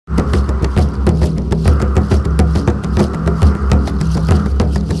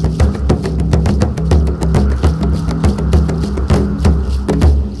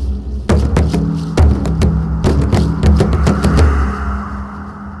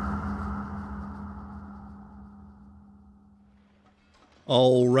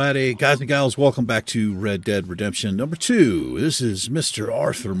Alrighty, guys and gals, welcome back to Red Dead Redemption number 2. This is Mr.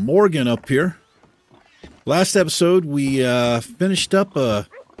 Arthur Morgan up here. Last episode, we finished up a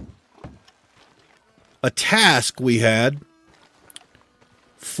task we had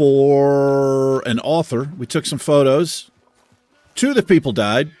for an author. We took some photos. 2 of the people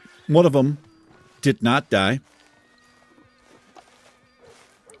died. One of them did not die.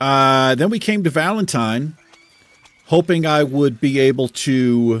 Then we came to Valentine, hoping I would be able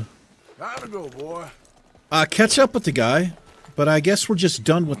to Gotta go, boy. catch up with the guy, but I guess we're just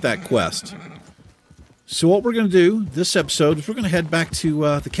done with that quest. So what we're going to do this episode is we're going to head back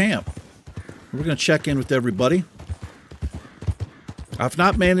to the camp. We're going to check in with everybody. I've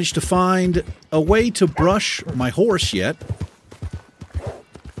not managed to find a way to brush my horse yet.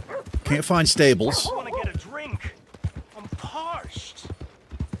 Can't find stables. I want to get a drink. I'm parched.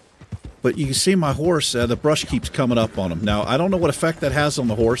 But you can see my horse, the brush keeps coming up on him. Now, I don't know what effect that has on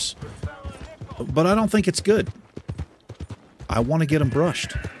the horse, but I don't think it's good. I want to get him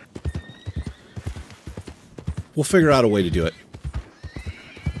brushed. We'll figure out a way to do it.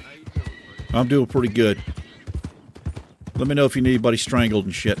 I'm doing pretty good. Let me know if you need anybody strangled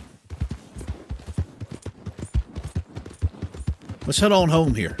and shit. Let's head on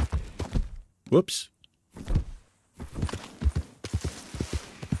home here. Whoops.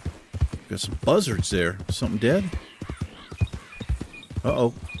 Got some buzzards there. Something dead?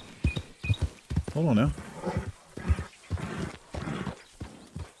 Uh-oh. Hold on now.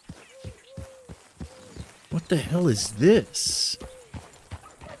 What the hell is this?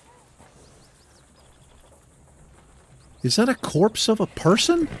 Is that a corpse of a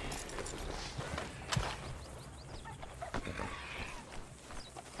person?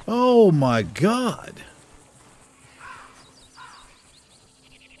 Oh my God.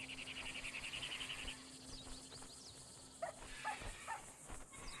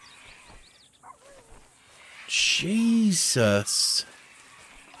 Jesus.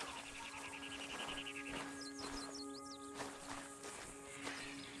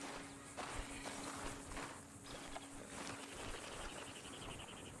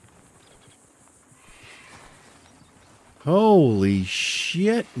 Holy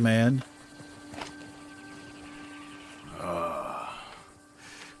shit, man.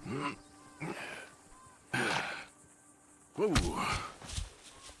 Whoa.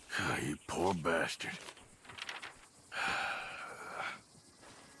 You poor bastard.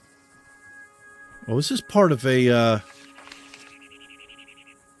 Oh, is this part of a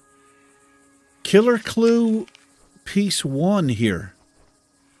Killer Clue Piece 1 here?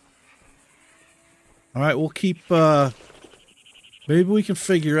 Alright, we'll keep, maybe we can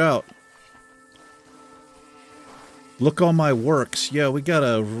figure out. Look on my works. Yeah, we got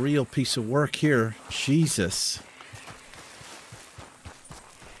a real piece of work here. Jesus.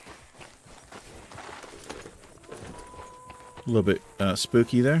 A little bit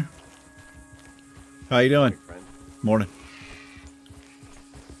spooky there. How you doing? Morning.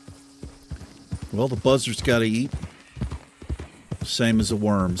 Well, the buzzards got to eat. Same as the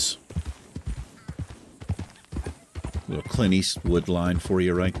worms. Little Clint Eastwood line for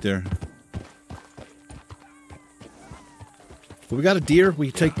you right there. Well, we got a deer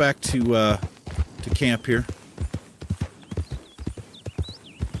we can take back to camp here.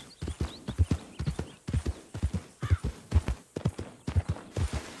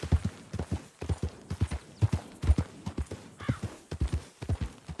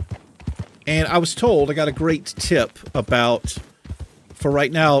 And I was told, I got a great tip about, for right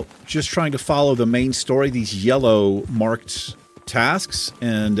now, just trying to follow the main story, these yellow marked tasks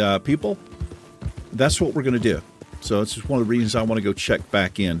and people. That's what we're going to do. So it's just one of the reasons I want to go check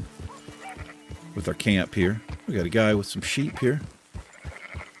back in with our camp here. We got a guy with some sheep here.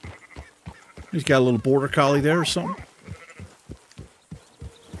 He's got a little border collie there or something.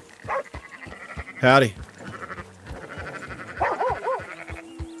 Howdy.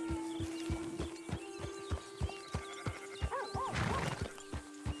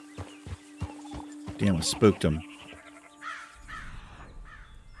 Damn, I spooked him.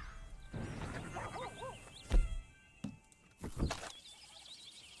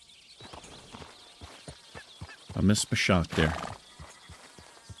 I missed my shot there.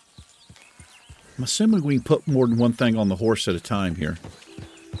 I'm assuming we can put more than one thing on the horse at a time here.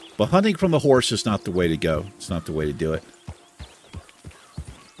 But hunting from the horse is not the way to go. It's not the way to do it.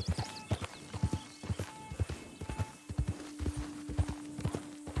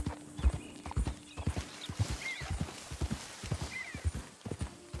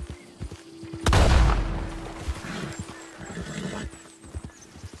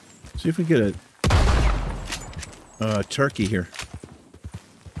 See if we get a turkey here.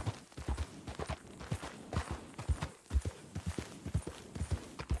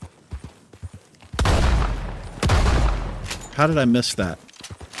 How did I miss that?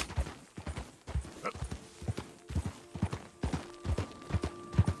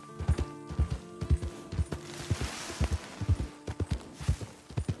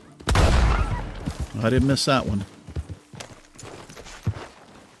 I didn't miss that one.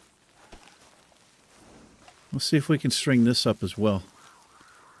 Let's see if we can string this up as well.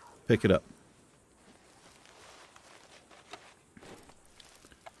 Pick it up.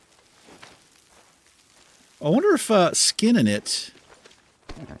 I wonder if skinning it...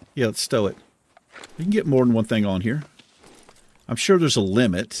 Yeah, let's stow it. You can get more than one thing on here. I'm sure there's a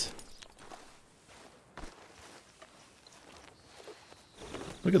limit.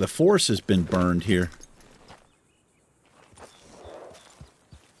 Look at the forest has been burned here.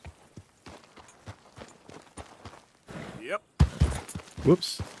 Yep.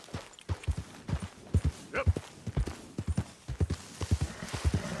 Whoops. Yep.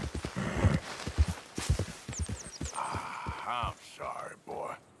 I'm sorry,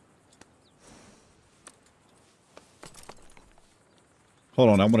 boy. Hold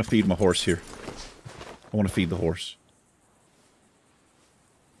on, I want to feed my horse here. I want to feed the horse.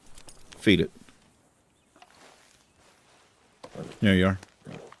 Feed it. There you are.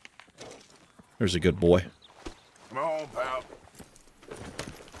 There's a good boy. Come on, pal.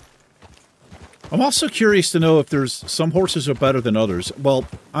 I'm also curious to know if there's some horses are better than others. Well,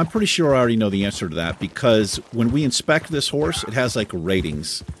 I'm pretty sure I already know the answer to that because when we inspect this horse, it has like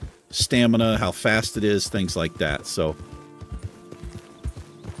ratings. Stamina, how fast it is, things like that. So...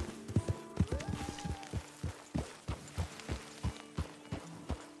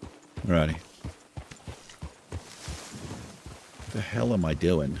 Alrighty. What the hell am I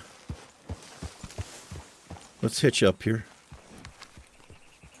doing? Let's hitch up here.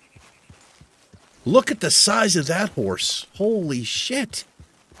 Look at the size of that horse. Holy shit.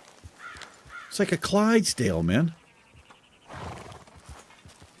 It's like a Clydesdale, man.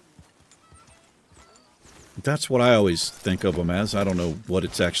 That's what I always think of them as. I don't know what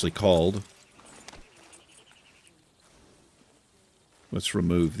it's actually called. Let's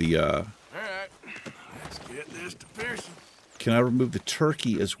remove the, All right. Let's get this to Pearson. Can I remove the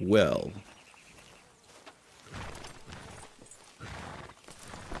turkey as well?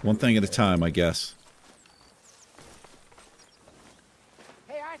 One thing at a time, I guess.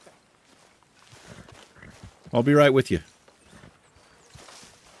 Hey, Arthur. I'll be right with you.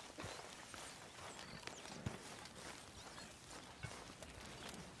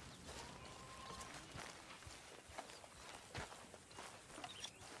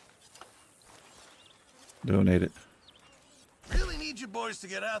 Donate it. Really need you boys to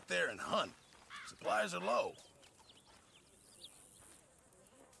get out there and hunt. Supplies are low.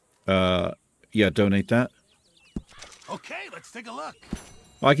 Yeah, donate that. Okay, let's take a look.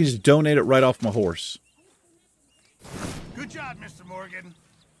 I can just donate it right off my horse. Good job, Mr. Morgan.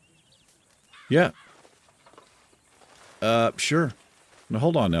 Yeah. Sure. Now,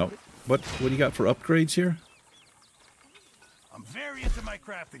 hold on now. What do you got for upgrades here? I'm very into my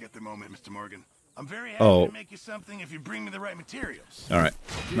crafting at the moment, Mr. Morgan. I'm very happy Oh. to make you something if you bring me the right materials. All right.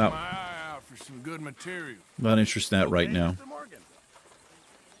 Keep No, my eye out for some good material. not interested in that right Okay, now. Mr. Morgan.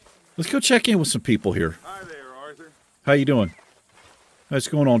 Let's go check in with some people here. Hi there, Arthur. How you doing? What's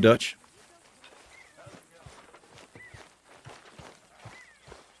going on, Dutch?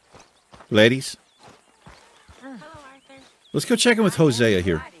 Ladies? Hello, Arthur. Let's go check in with Hosea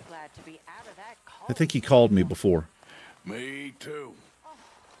here. Mighty glad to be out of that cold. I think he called me before. Me too.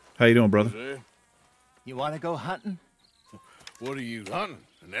 How you doing, brother? Eh? You want to go hunting? What are you hunting?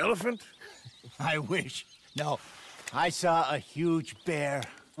 An elephant? I wish. No, I saw a huge bear.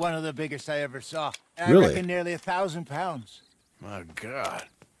 One of the biggest I ever saw. I Really? reckon nearly 1,000 pounds. My God.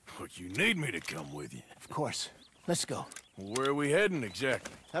 But you need me to come with you. Of course. Let's go. Where are we heading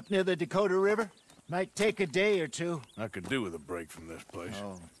exactly? Up near the Dakota River. Might take a day or two. I could do with a break from this place.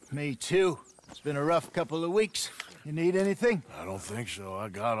 Oh, me too. It's been a rough couple of weeks. You need anything? I don't think so. I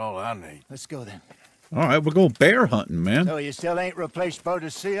got all I need. Let's go then. All right, we're going bear hunting, man. Oh, you still ain't replaced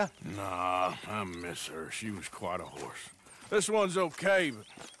Boadicea? Nah, I miss her. She was quite a horse. This one's okay,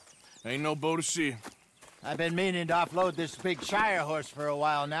 but ain't no Boadicea. I've been meaning to offload this big Shire horse for a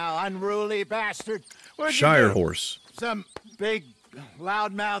while now. Unruly bastard. Where'd you Shire get him? horse. Some big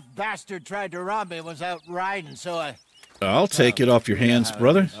loudmouth bastard tried to rob me. Was out riding, so I... I'll take it off your hands,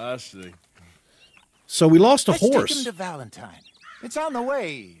 brother. I see. So we lost a Let's take him horse. to Valentine. It's on the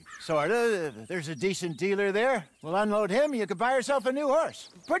way, sorta. There's a decent dealer there. We'll unload him. You can buy yourself a new horse.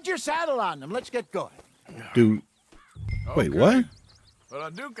 Put your saddle on him. Let's get going. Dude, wait, Okay. what? But I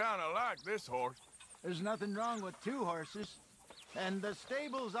do kind of like this horse. There's nothing wrong with two horses, and the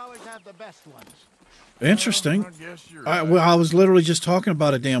stables always have the best ones. Interesting. I guess you're Well, right. I was literally just talking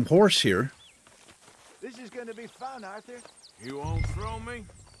about a damn horse here. This is gonna be fun, Arthur. You won't throw me?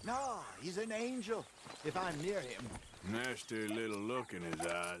 No, he's an angel. If I'm near him. Nasty little look in his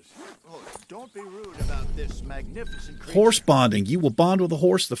eyes. Oh, don't be rude about this magnificent creature. Horse bonding. You will bond with a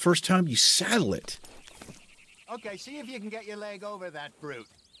horse the first time you saddle it. Okay, see if you can get your leg over that brute.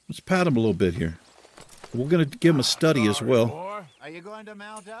 Let's pat him a little bit here. We're going to give him a study as well. Boy. Are you going to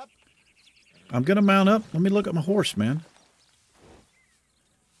mount up? I'm going to mount up. Let me look at my horse, man.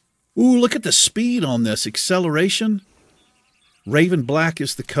 Ooh, look at the speed on this. Acceleration. Raven black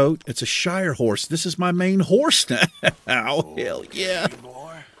is the coat. It's a Shire horse. This is my main horse now. Oh, hell yeah. Easy,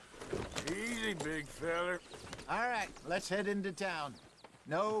 boy. Easy, big feller. All right, let's head into town.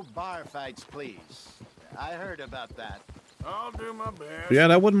 No bar fights, please. I heard about that. I'll do my best. Yeah,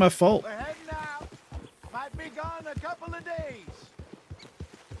 that wasn't my fault. We're heading out. Might be gone a couple of days.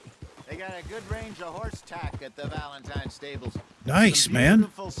 They got a good range of horse tack at the Valentine stables. Nice, Some man.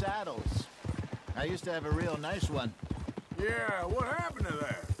 Beautiful saddles. I used to have a real nice one. Yeah, what happened to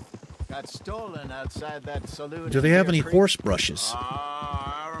that? Got stolen outside that saloon. Do in they have Deer any Creek. horse brushes?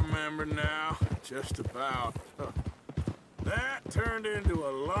 Ah, I remember now. Just about. That turned into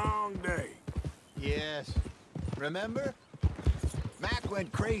a long day. Yes. Remember? Mac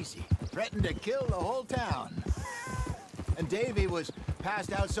went crazy, threatened to kill the whole town. And Davy was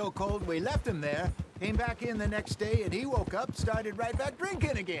passed out so cold we left him there, came back in the next day, and he woke up, started right back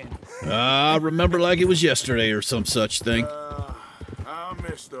drinking again. I remember like it was yesterday or some such thing. I'll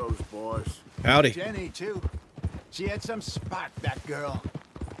miss those boys. Howdy. Jenny, too. She had some spot, that girl.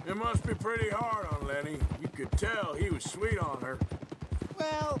 It must be pretty hard on Lenny. You could tell he was sweet on her.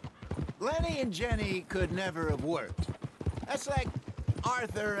 Well, Lenny and Jenny could never have worked. That's like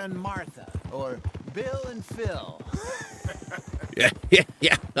Arthur and Martha, or Bill and Phil. Yeah.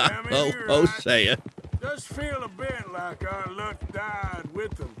 I mean, Oh, you're oh, right. say it. Just feel a bit like our luck died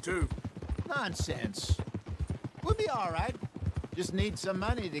with them, too. Nonsense. We'll be all right. Just need some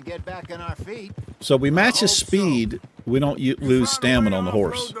money to get back on our feet. So we match his hope so. speed. We don't You lose found a stamina way on the to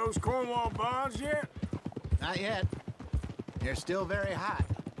horse. offload those Cornwall bonds yet? Not yet. They're still very hot.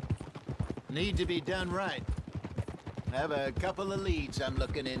 Need to be done right. I have a couple of leads I'm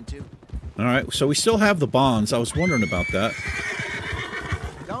looking into. All right, so we still have the bonds. I was wondering about that.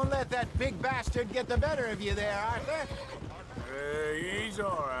 Don't let that big bastard get the better of you there, Arthur. He's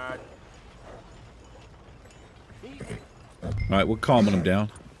all right. All right, we're calming him down.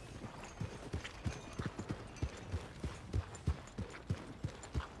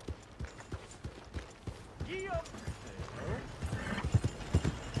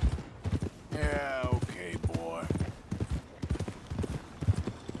 Yeah, okay, boy.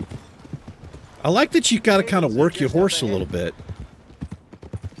 I like that you got to kind of work your horse a little bit.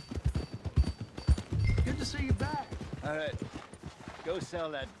 Good to see you back. All right. Go sell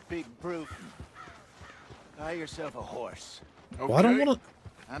that big brute. Buy yourself a horse. Well, I don't want to.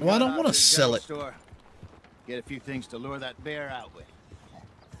 I'm Well, I going don't out wanna to the sell general it. Store. Get a few things to lure that bear out with.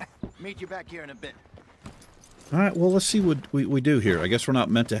 Meet you back here in a bit. All right, well, let's see what we do here. I guess we're not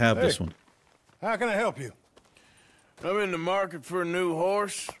meant to have this one. How can I help you? I'm in the market for a new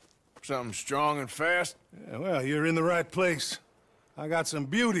horse. Something strong and fast. Yeah, well, you're in the right place. I got some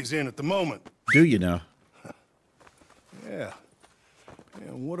beauties in at the moment. Do you now? Yeah.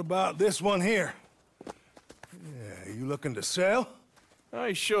 And what about this one here? Yeah, you looking to sell?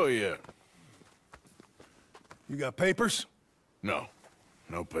 I show you. You got papers? No.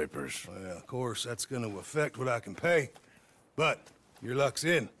 No papers. Well, of course, that's gonna affect what I can pay. But your luck's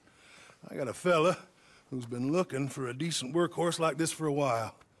in. I got a fella who's been looking for a decent workhorse like this for a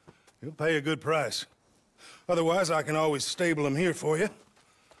while. He'll pay a good price. Otherwise, I can always stable him here for you.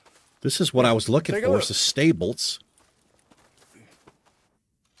 This is what I was looking Take a for, look. is the stables.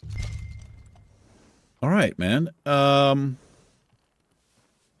 All right, man.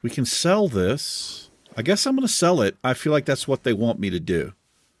 We can sell this. I guess I'm going to sell it. I feel like that's what they want me to do.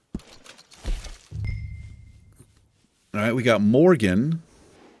 All right, we got Morgan.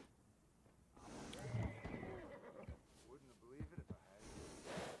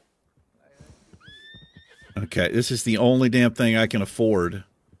 Okay, this is the only damn thing I can afford.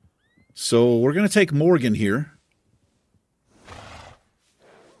 So we're going to take Morgan here.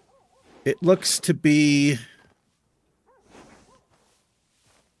 It looks to be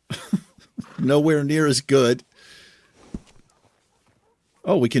nowhere near as good.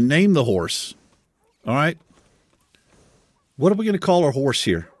 Oh, we can name the horse. All right. What are we going to call our horse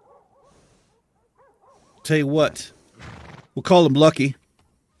here? Tell you what. We'll call him Lucky.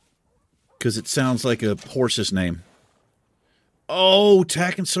 Because it sounds like a horse's name. Oh,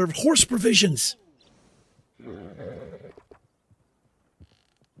 tack and serve horse provisions.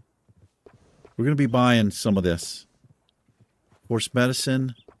 We're going to be buying some of this. Horse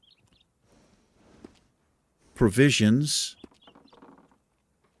medicine. Provisions.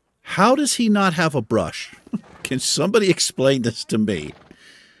 How does he not have a brush? Can somebody explain this to me?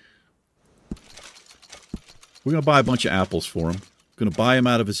 We're going to buy a bunch of apples for him. Going to buy him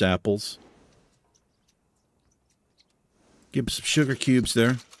out of his apples. Give him some sugar cubes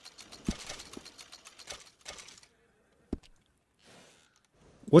there.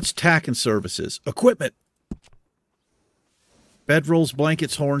 What's tack and services? Equipment. Bedrolls,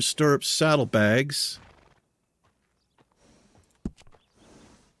 blankets, horns, stirrups, saddlebags.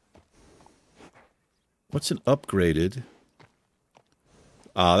 What's an upgraded?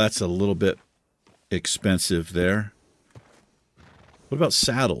 Ah, that's a little bit expensive there. What about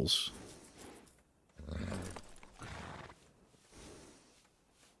saddles?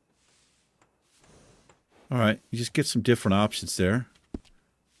 All right, you just get some different options there.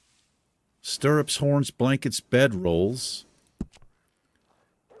 Stirrups, horns, blankets, bedrolls.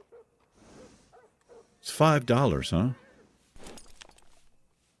 It's $5, huh?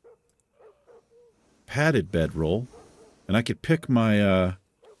 Padded bedroll. And I could pick my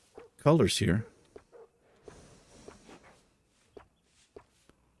colors here.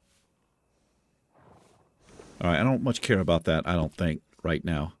 All right, I don't much care about that, I don't think, right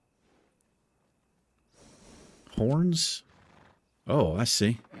now. Horns? Oh, I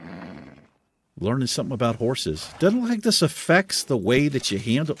see. Learning something about horses. Doesn't look like this affects the way that you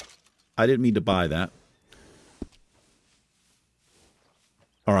handle... I didn't mean to buy that.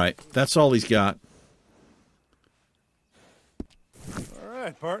 All right, that's all he's got. All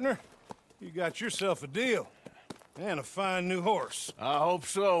right, partner. You got yourself a deal. And a fine new horse. I hope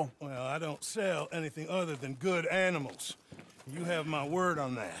so. Well, I don't sell anything other than good animals. You have my word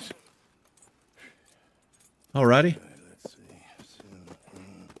on that. All righty. Let's see.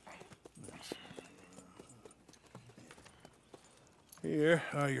 Here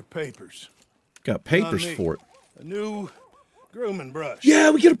are your papers. Got papers On me. for it. A new grooming brush.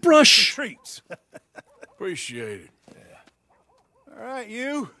 Yeah, we get a brush. Treats. Appreciate it. All right,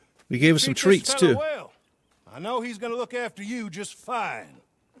 you. We gave us some Treat this treats, fella too. well. I know he's going to look after you just fine.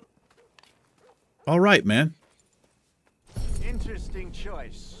 All right, man. Interesting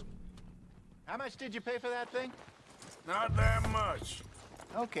choice. How much did you pay for that thing? Not that much.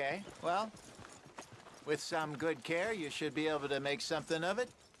 Okay, well, with some good care, you should be able to make something of it.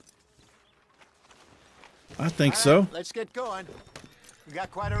 I think All so. right, let's get going. We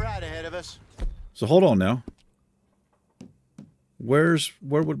got quite a ride ahead of us. So hold on now. Where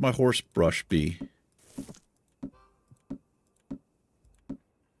would my horse brush be?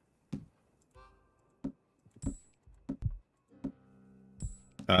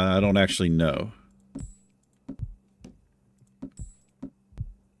 I don't actually know.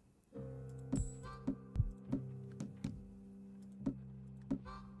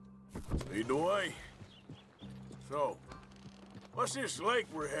 Lead the way. So, what's this lake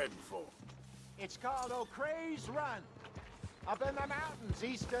we're heading for? It's called O'Creagh's Run. Up in the mountains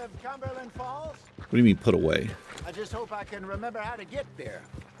east of Cumberland Falls. What do you mean put away? I just hope I can remember how to get there.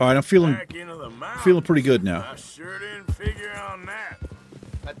 All right, I'm feeling Back into the mountains. feeling pretty good now. I sure didn't figure on that.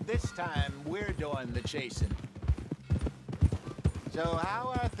 But this time, we're doing the chasing. So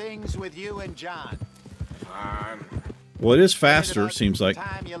how are things with you and John? Fine. Well, it is Is it faster, about seems like.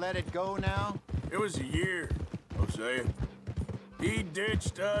 time you let it go now? It was a year, Hosea. He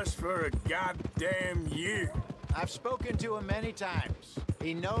ditched us for a goddamn year. I've spoken to him many times.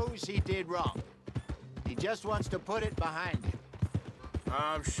 He knows he did wrong. He just wants to put it behind him.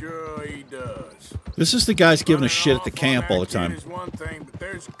 I'm sure he does. This is the guy's giving a Running shit at the off camp on all the that kid time. is one thing, but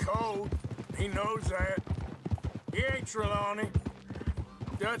there's code. He knows that. He ain't Trelawney.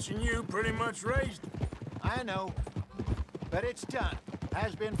 Dutch and you pretty much raised him. I know. But it's done.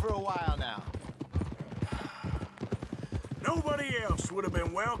 Has been for a while now. Nobody else would have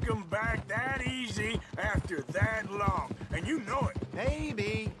been welcomed back that easy after that long, and you know it.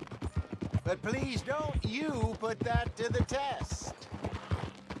 Maybe. But please don't you put that to the test.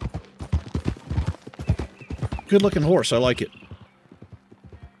 Good looking horse. I like it.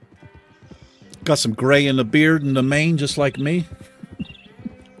 Got some gray in the beard and the mane, just like me.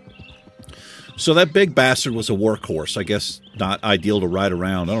 So that big bastard was a workhorse. I guess not ideal to ride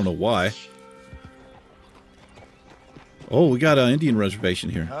around. I don't know why. Oh, we got an Indian reservation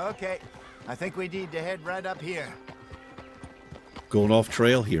here. Okay. I think we need to head right up here. Going off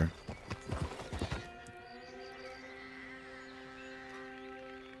trail here.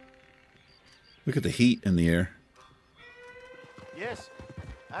 Look at the heat in the air. Yes,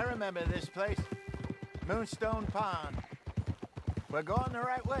 I remember this place. Moonstone Pond. We're going the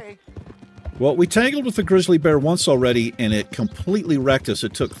right way. Well, we tangled with the grizzly bear once already, and it completely wrecked us.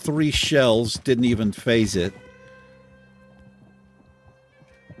 It took 3 shells, didn't even phase it.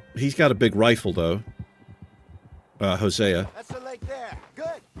 He's got a big rifle, though. Hosea. That's the lake there.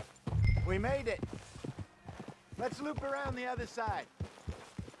 Good. We made it. Let's loop around the other side.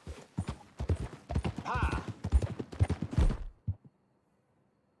 Ah.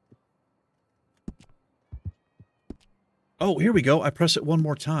 Oh, here we go. I press it one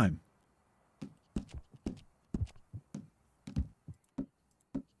more time.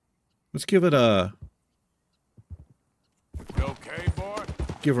 Let's give it a... You okay, boy?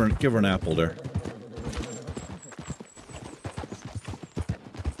 Give her an apple there.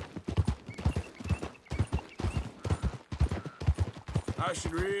 I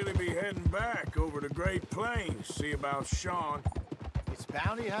should really be heading back over the Great Plains, see about Sean. It's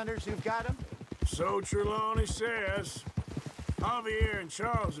bounty hunters who've got him? So Trelawney says. Javier and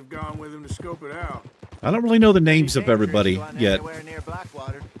Charles have gone with him to scope it out. I don't really know the names of Dangerous everybody going yet. anywhere near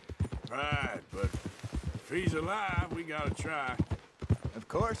Blackwater. Right, but if he's alive, we gotta try. Of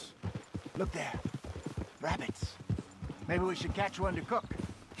course. Look there. Rabbits. Maybe we should catch one to cook.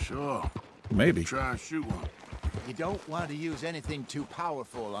 Sure. Maybe. Try and shoot one. You don't want to use anything too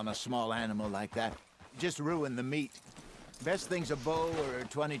powerful on a small animal like that. Just ruin the meat. Best thing's a bow or a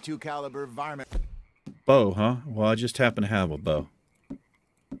 .22 caliber varmint. Bow, huh? Well, I just happen to have a bow.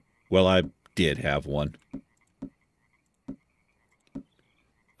 Well, I did have one.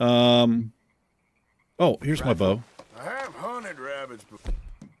 Oh, here's my bow. I have hunted rabbits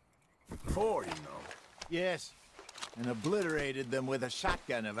before, you know. Yes. And obliterated them with a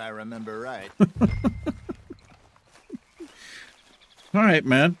shotgun, if I remember right. All right,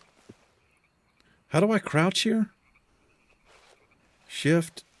 man. How do I crouch here?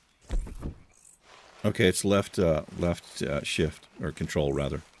 Shift. Okay, it's left shift, or control,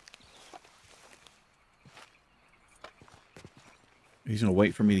 rather. He's going to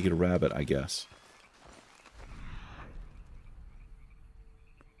wait for me to get a rabbit, I guess.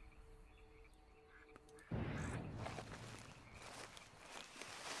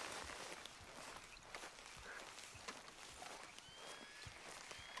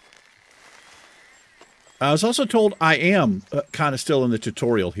 I was also told I am kind of still in the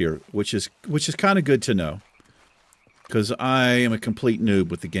tutorial here, which is kind of good to know. Because I am a complete noob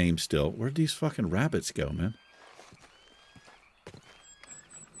with the game still. Where'd these fucking rabbits go, man?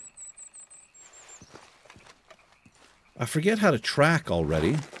 I forget how to track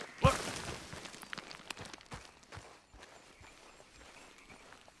already.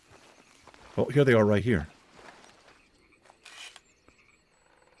 Oh, here they are right here.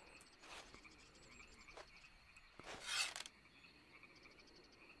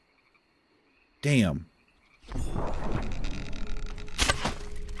 Damn.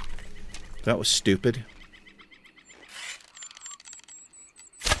 That was stupid.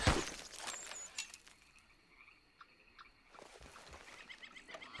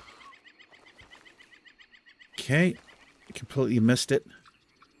 Okay. Completely missed it.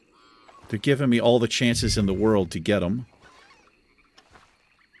 They're giving me all the chances in the world to get them.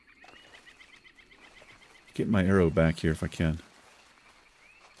 Get my arrow back here if I can.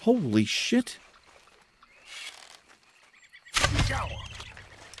 Holy shit.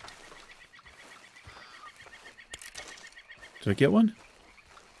 Did I get one?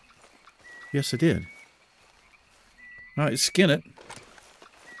 Yes, I did. All right, skin it.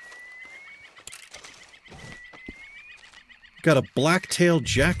 Got a black-tailed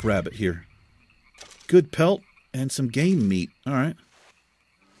jackrabbit here. Good pelt and some game meat. All right.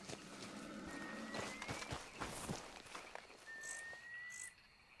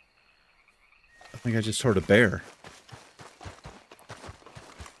 I think I just heard a bear.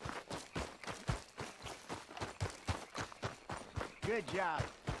 Good job.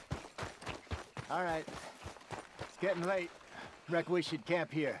 All right. It's getting late. Reckon we should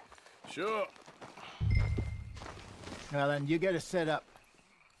camp here. Sure. Well, then you get us set up.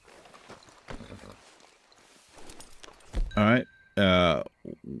 All right.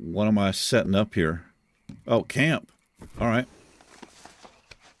 What am I setting up here? Oh, camp. All right.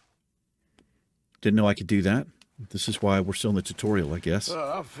 Didn't know I could do that. This is why we're still in the tutorial, I guess.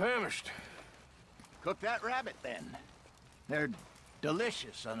 I'm famished. Cook that rabbit, then. They're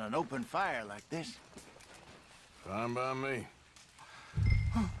delicious on an open fire like this. Fine by me.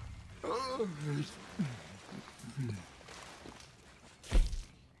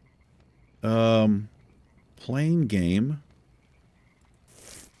 Plain game.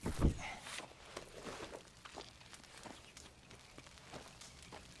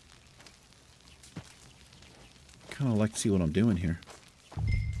 kind of like to see what I'm doing here.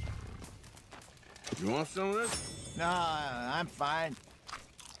 You want some of this? No, I'm fine.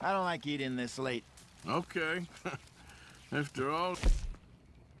 I don't like eating this late. Okay. After all...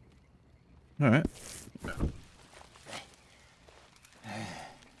 All right.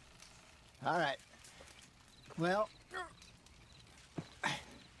 All right. Well,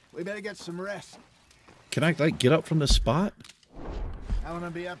 we better get some rest. Can I, like, get up from this spot? I want to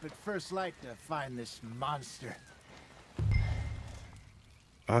be up at first light to find this monster.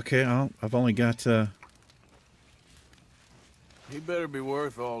 Okay, I've only got, He better be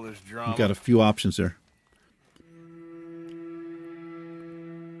worth all this drama. You've got a few options there.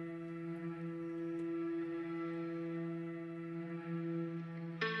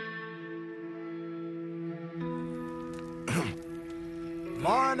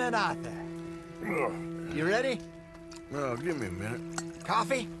 Morning, Arthur. You ready? Well, give me a minute.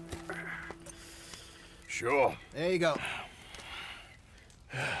 Coffee? Sure. There you go.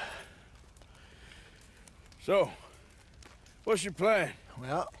 So, what's your plan?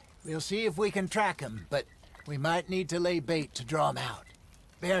 Well, we'll see if we can track him, but we might need to lay bait to draw him out.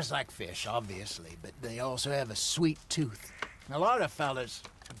 Bears like fish, obviously, but they also have a sweet tooth. A lot of fellas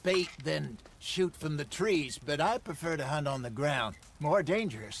bait, then shoot from the trees, but I prefer to hunt on the ground. More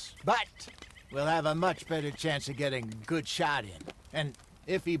dangerous, but we'll have a much better chance of getting a good shot in. And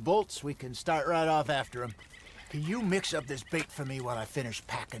if he bolts, we can start right off after him. Can you mix up this bait for me while I finish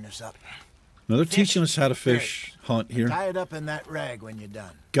packing this up? Now they're teaching us how to fish, hunt here. Tie it up in that rag when you're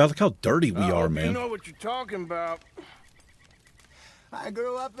done. God, look how dirty we are, You man. know what you're talking about. I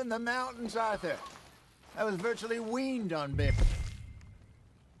grew up in the mountains, Arthur. I was virtually weaned on bait.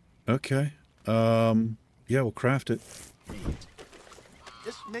 Okay. Yeah, we'll craft it.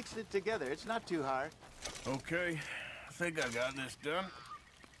 Just mix it together. It's not too hard. Okay, I think I got this done.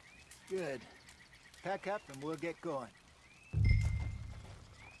 Good. Pack up and we'll get going.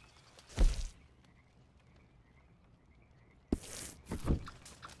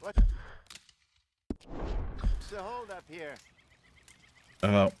 What's the hold up here?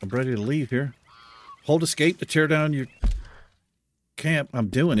 I'm ready to leave here. Hold escape to tear down your camp. I'm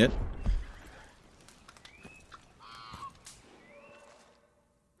doing it.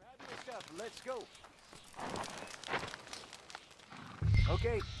 Grab your stuff. Let's go.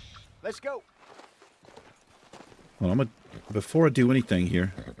 Okay, let's go. Well, before I do anything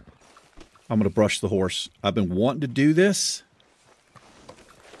here, I'm going to brush the horse. I've been wanting to do this.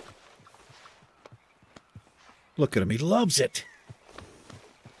 Look at him. He loves it.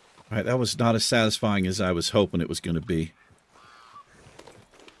 All right, that was not as satisfying as I was hoping it was going to be.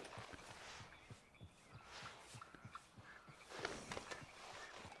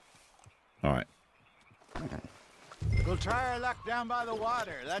 All right. We'll try our luck down by the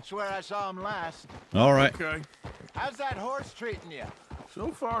water. That's where I saw him last. All right. Okay. How's that horse treating you? So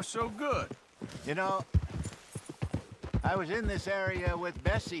far, so good. You know, I was in this area with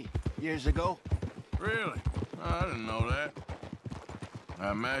Bessie years ago. Really? I didn't know that.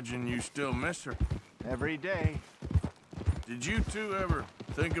 I imagine you still miss her. Every day. Did you two ever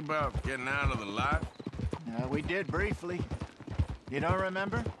think about getting out of the life? We did briefly. You don't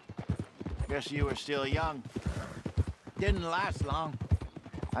remember? Guess you were still young. Didn't last long.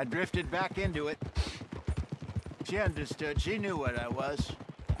 I drifted back into it. She understood. She knew what I was.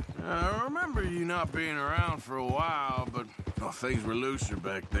 I remember you not being around for a while, but things were looser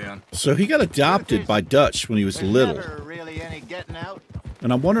back then. So he got adopted by Dutch when he was There's little. never really any getting out.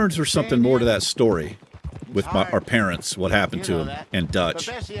 And I'm wondering if there's something more to that story with our parents, what happened You to know him, that. and Dutch.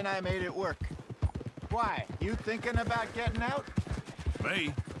 But Bessie and I made it work. Why? You thinking about getting out?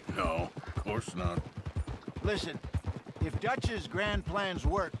 Me? No, of course not. Listen, if Dutch's grand plans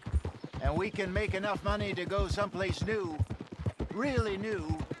work, and we can make enough money to go someplace new, really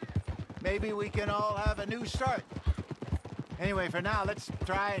new, maybe we can all have a new start. Anyway, for now, let's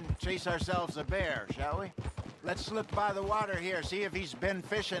try and chase ourselves a bear, shall we? Let's slip by the water here, see if he's been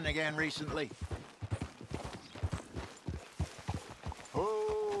fishing again recently.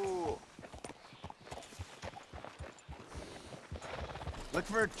 Oh! Look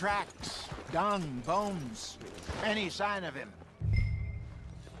for tracks, dung, bones, any sign of him.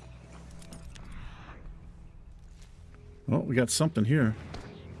 Well, we got something here.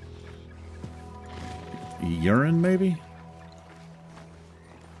 Urine, maybe?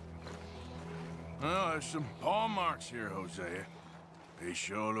 Well, there's some paw marks here, Hosea. They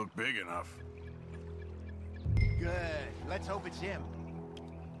sure look big enough. Good. Let's hope it's him.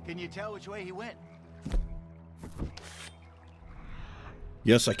 Can you tell which way he went?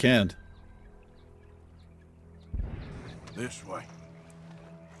 Yes, I can. This way.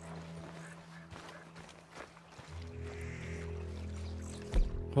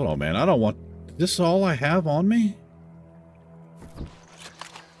 Hold on, man. I don't want... This is all I have on me?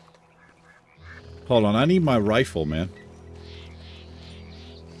 Hold on. I need my rifle, man.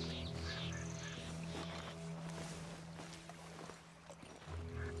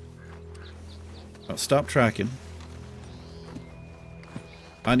 Oh, stop tracking.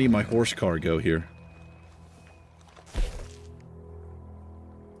 I need my horse cargo here.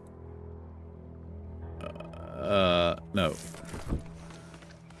 No.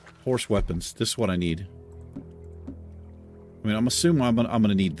 Horse weapons. This is what I need. I mean, I'm assuming I'm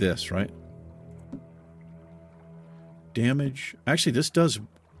gonna need this, right? Damage. Actually, this does...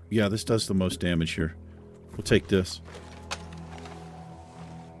 Yeah, this does the most damage here. We'll take this.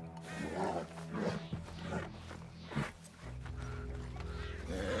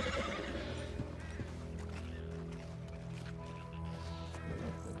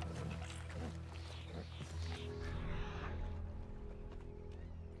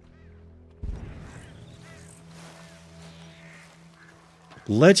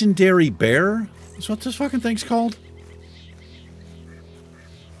 Legendary bear? That's what this fucking thing's called?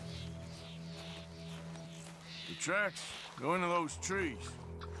 The tracks go into those trees.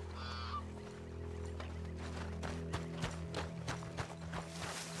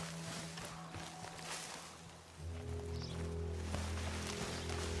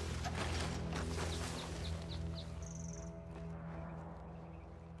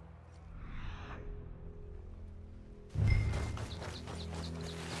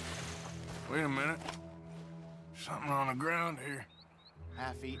 Wait a minute. Something on the ground here.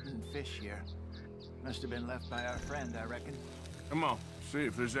 Half-eaten fish here. Must have been left by our friend, I reckon. Come on, see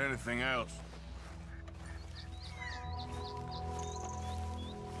if there's anything else.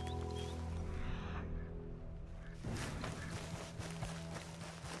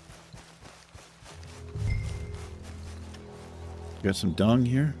 Got some dung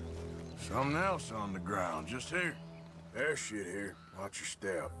here? Something else on the ground, just here. There's shit here. Watch your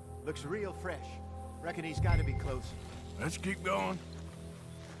step. Looks real fresh. Reckon he's got to be close. Let's keep going.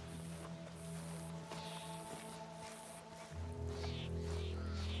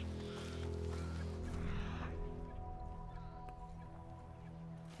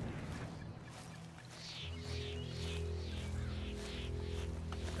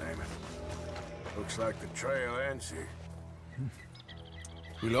 Damn it. Looks like the trail ends here.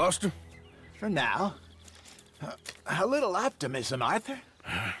 We lost him? For now. A little optimism, Arthur.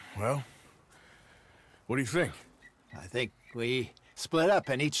 Well, what do you think? I think we split up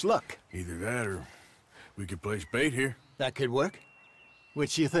and each look. Either that or we could place bait here. That could work.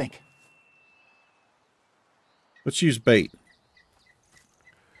 Which you think? Let's use bait.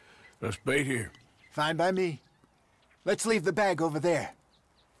 Let's bait here. Fine by me. Let's leave the bag over there.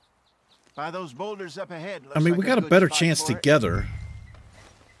 By those boulders up ahead. I mean, we got a better chance together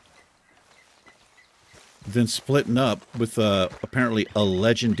than splitting up with apparently a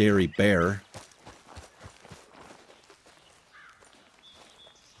legendary bear.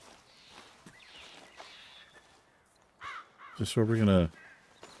 Just where we're gonna...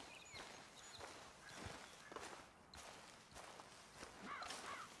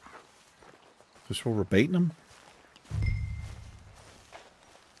 Just where we're baiting them?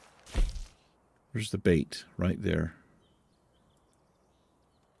 Where's the bait? Right there.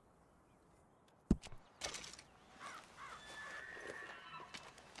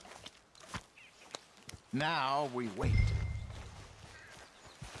 Now we wait.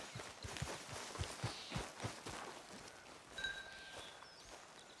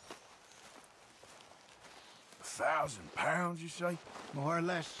 £1,000, you say? More or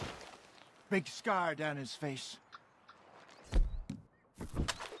less. Big scar down his face.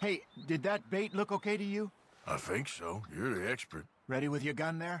 Hey, did that bait look okay to you? I think so. You're the expert. Ready with your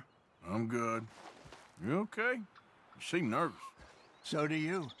gun there? I'm good. You okay? You seem nervous. So do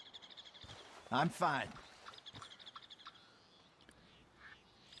you. I'm fine.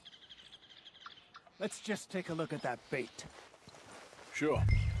 Let's just take a look at that bait. Sure.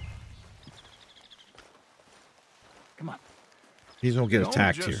 Come on. He's gonna get You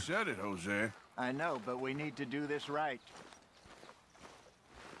attacked only here. just said it, Jose. I know, but we need to do this right.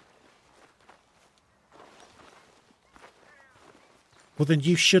 Well, then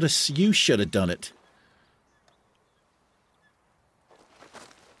you should have done it.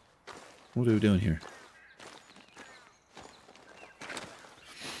 What are we doing here?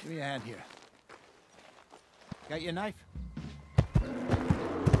 Give me a hand here. Got your knife?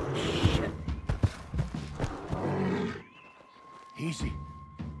 Shit. Easy.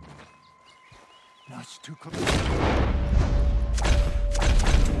 No, it's too close.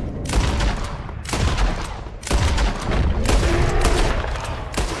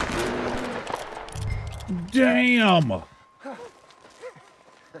 Damn!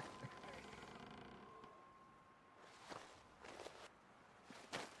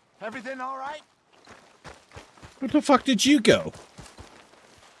 Everything all right? Where the fuck did you go?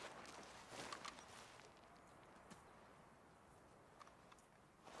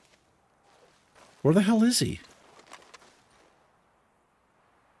 Where the hell is he?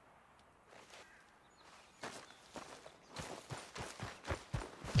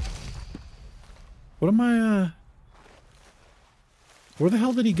 What am I, where the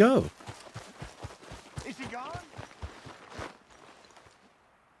hell did he go? Is he gone?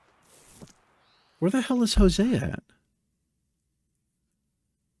 Where the hell is Jose at?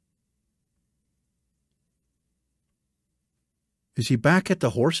 Is he back at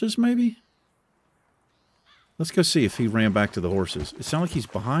the horses, maybe? Let's go see if he ran back to the horses. It sounds like he's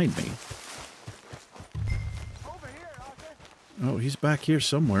behind me. Over here, Arthur. Oh, he's back here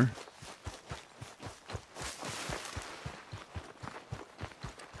somewhere.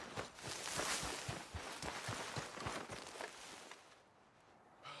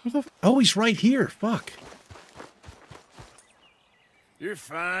 Where the oh, he's right here. Fuck. You're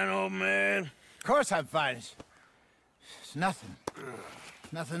fine, old man. Of course I'm fine. It's nothing.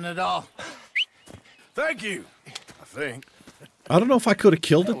 Nothing at all. Thank you. I think. I don't know if I could have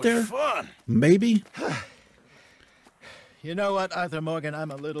killed That it was there. fun. Maybe. You know what, Arthur Morgan?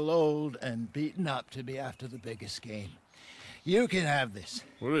 I'm a little old and beaten up to be after the biggest game. You can have this.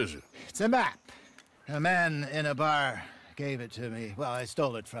 What is it? It's a map. A man in a bar gave it to me. Well, I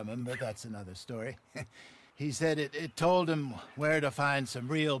stole it from him, but that's another story. He said it told him where to find some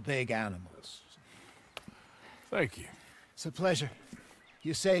real big animals. Thank you. It's a pleasure.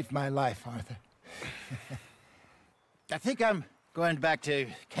 You saved my life, Arthur. I think I'm going back to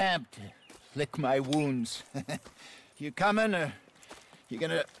camp to lick my wounds. You coming, or you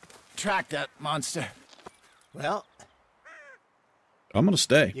gonna track that monster? Well, I'm gonna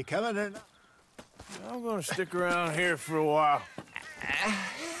stay. you coming or not? I'm gonna stick around here for a while.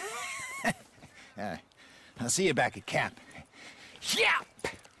 All right. I'll see you back at camp. Yeah!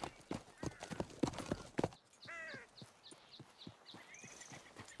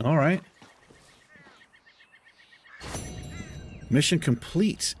 All right. Mission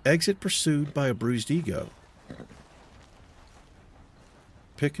complete. Exit pursued by a bruised ego.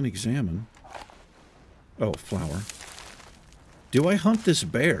 Pick and examine. Oh, flower. Do I hunt this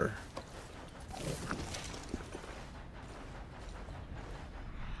bear?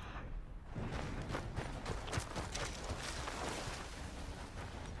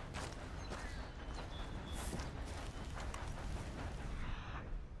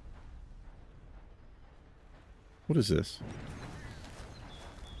 What is this?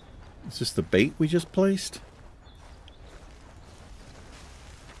 Is this the bait we just placed?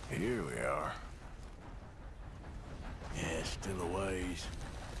 Here we are. Yeah, still a ways.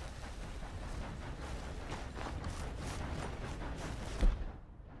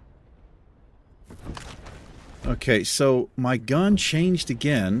 Okay, so my gun changed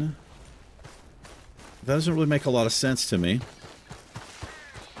again. That doesn't really make a lot of sense to me.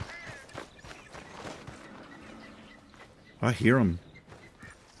 I hear him.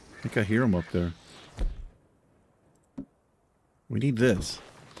 I think I hear him up there. We need this.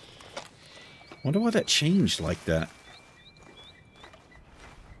 Wonder why that changed like that.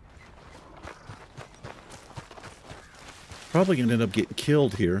 Probably gonna end up getting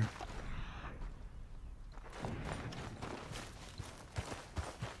killed here.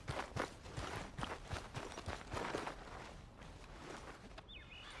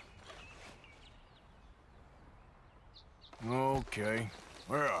 Okay,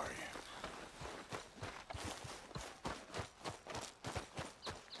 where are you?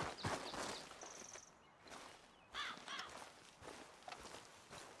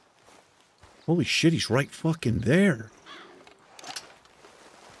 Holy shit, he's right fucking there.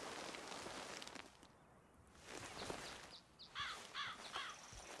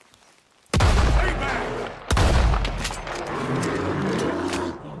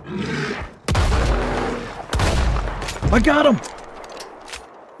 I got him!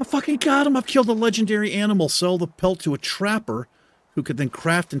 I fucking got him! I've killed a legendary animal, sell the pelt to a trapper, who could then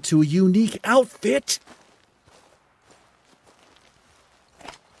craft into a unique outfit.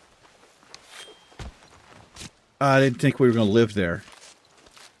 I didn't think we were going to live there.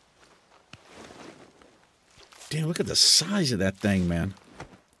 Damn, look at the size of that thing, man.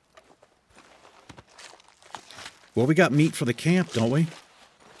 Well, we got meat for the camp, don't we?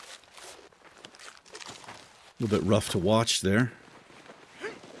 A little bit rough to watch there.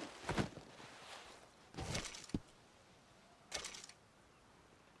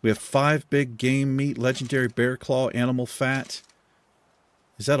 We have 5 big game meat, legendary bear claw, animal fat.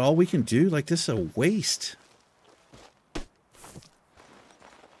 Is that all we can do? Like, this is a waste.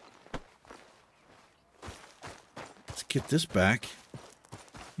 Let's get this back.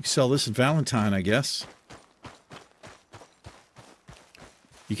 You can sell this in Valentine, I guess.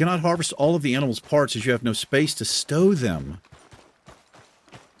 You cannot harvest all of the animal's parts as you have no space to stow them.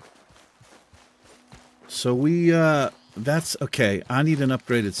 So that's okay. I need an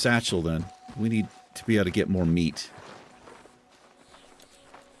upgraded satchel then. We need to be able to get more meat.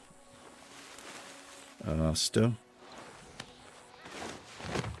 Stow.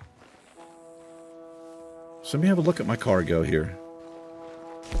 So let me have a look at my cargo here.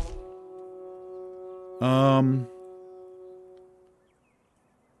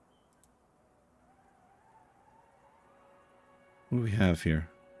 What do we have here?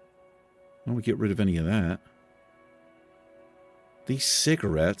 I don't want to get rid of any of that. These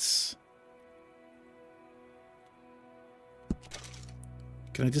cigarettes.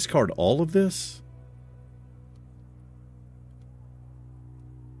 Can I discard all of this?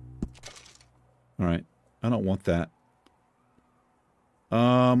 Alright. I don't want that.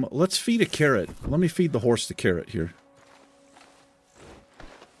 Let's feed a carrot. Let me feed the horse the carrot here.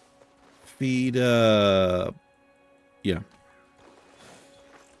 Feed, yeah.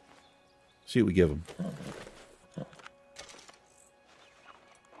 See what we give him.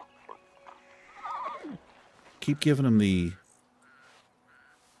 Keep giving him the...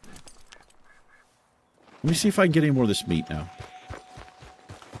 Let me see if I can get any more of this meat now.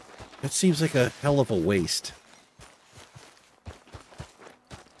 That seems like a hell of a waste.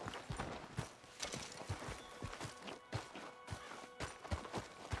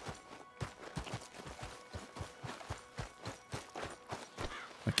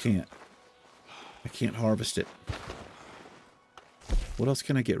 I can't harvest it. What else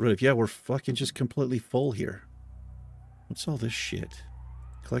can I get rid of? Yeah, we're fucking just completely full here. What's all this shit?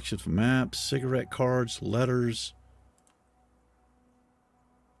 Collection of maps, cigarette cards, letters.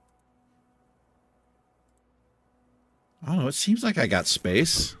 I don't know. It seems like I got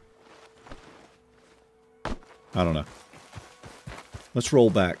space. I don't know. Let's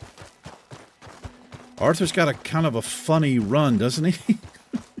roll back. Arthur's got a kind of a funny run, doesn't he?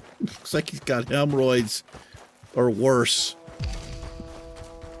 Looks like he's got hemorrhoids or worse.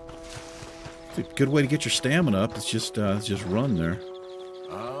 It's a good way to get your stamina up. It's just run there.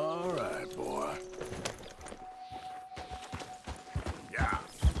 All right, boy. Yeah.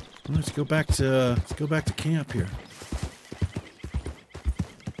 Well, let's go back to camp here.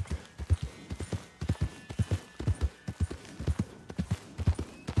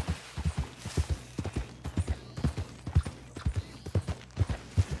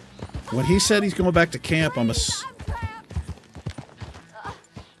 When he said he's going back to camp, I'm a...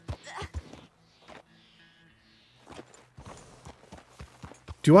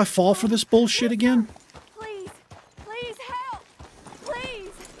 Do I fall for this bullshit again? Please, please help, please.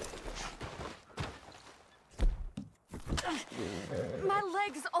 My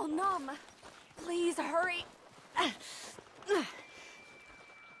legs all numb. Please hurry.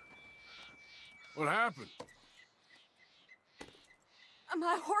 What happened?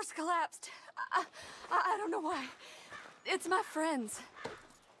 My horse collapsed. I don't know why. It's my friends.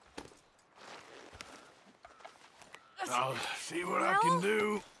 I'll see what I can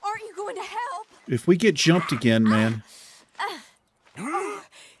do. Aren't you going to help? If we get jumped again, man.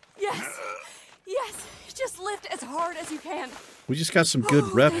 Yes. Yes. Just lift as hard as you can. We just got some good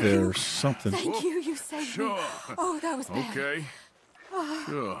rep there or something. Thank you. You saved Sure. me. Oh, that was bad. Okay.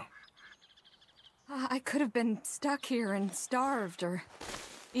 Sure. I could have been stuck here and starved or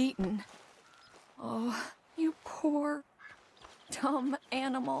eaten. Oh, you poor, dumb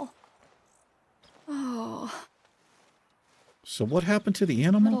animal. Oh. So what happened to the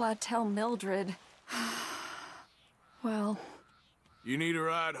animal? What'll I tell Mildred? Well. You need a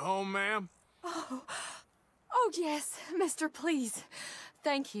ride home, ma'am? Oh, yes, mister, please.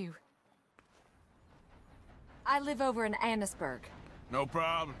 Thank you. I live over in Annisburg. No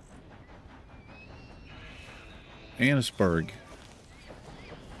problem. Annisburg.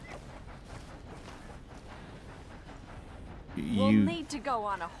 We'll need to go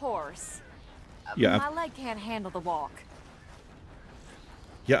on a horse. Yeah. My leg can't handle the walk.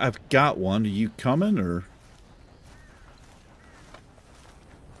 Yeah, I've got one. Are you coming, or?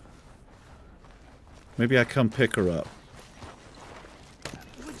 Maybe I come pick her up.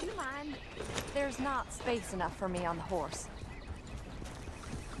 Would you mind? There's not space enough for me on the horse.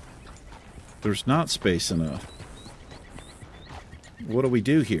 There's not space enough. What do we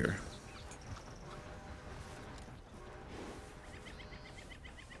do here?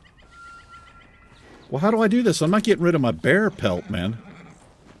 Well, how do I do this? I'm not getting rid of my bear pelt, man.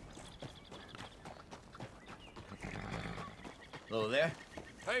 Hello there.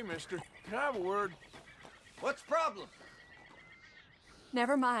 Hey, mister. Can I have a word? What's the problem?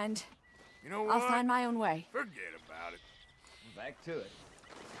 Never mind. You know I'll what? find my own way. Forget about it. Back to it.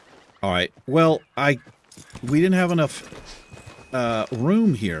 All right. Well, we didn't have enough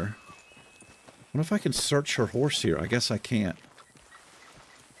room here. I wonder if I can search her horse here. I guess I can't.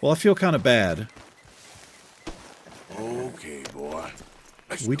 Well, I feel kind of bad. Okay, boy.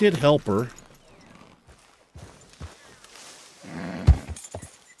 We did help her.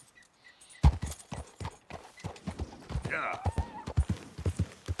 Yeah.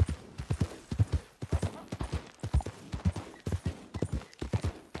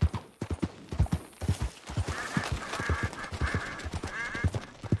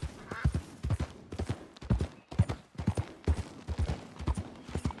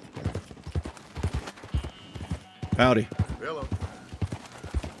 Howdy. Hello.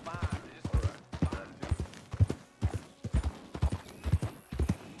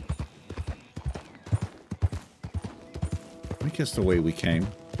 I guess the way we came.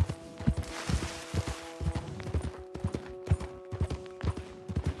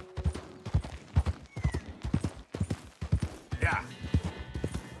 Yeah.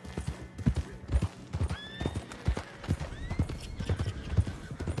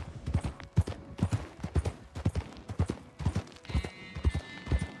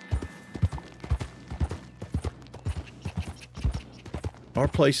 Our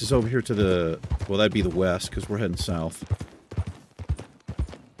place is over here to the... Well, that'd be the west, because we're heading south.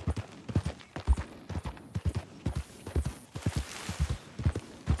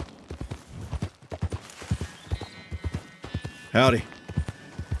 Howdy.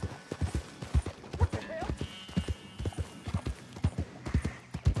 What the hell?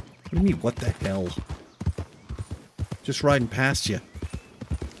 What do you mean, what the hell? Just riding past you.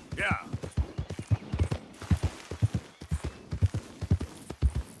 Yeah.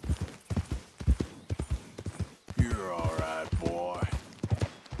 You're all right, boy.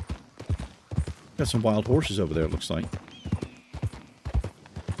 Got some wild horses over there, it looks like.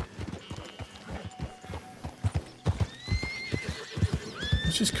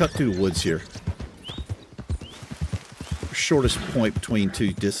 Let's just cut through the woods here. Shortest point between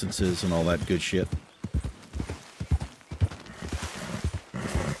two distances and all that good shit.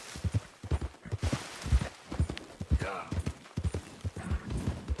 Yeah.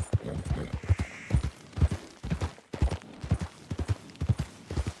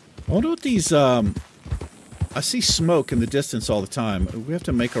 I wonder what these, I see smoke in the distance all the time. We have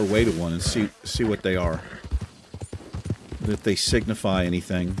to make our way to one and see what they are. If they signify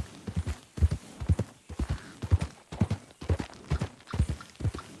anything.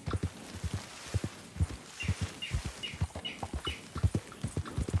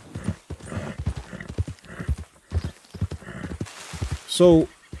 So,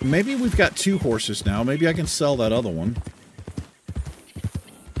 maybe we've got two horses now. Maybe I can sell that other one.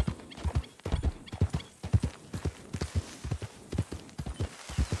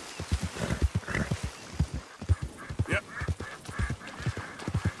 Yep.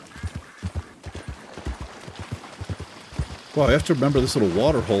 Well, I have to remember this little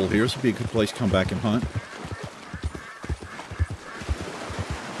water hole here. This would be a good place to come back and hunt.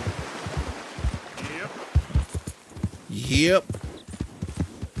 Yep. Yep.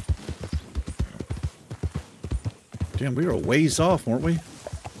 Damn, we were a ways off, weren't we?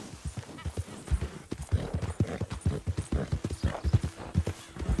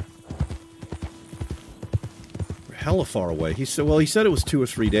 We're hella far away. He said, well, he said it was 2 or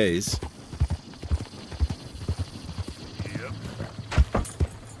 3 days. Yep.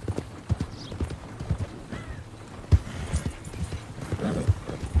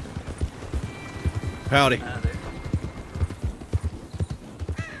 Howdy.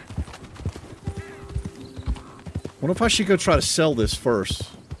 Wonder if I should go try to sell this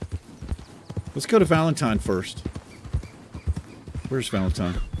first. Let's go to Valentine first. Where's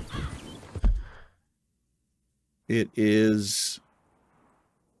Valentine? It is...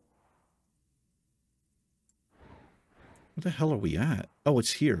 Where the hell are we at? Oh,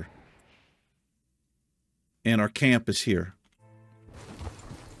 it's here. And our camp is here.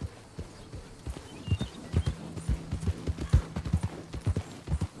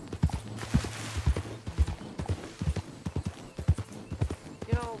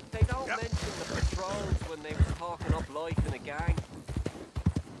 You know, they don't mention the patrols when they were talking up life in a gang.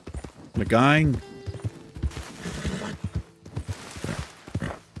 The gang.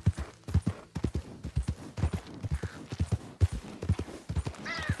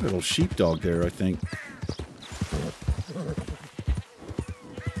 Little sheepdog there, I think.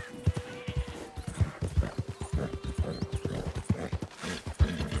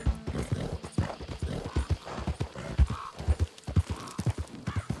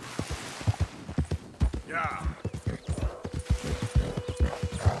 Yeah.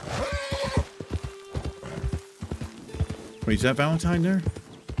 Wait, is that Valentine there?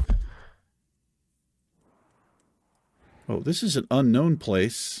 Oh, this is an unknown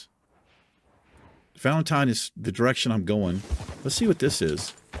place. Valentine is the direction I'm going. Let's see what this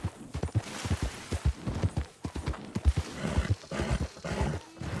is.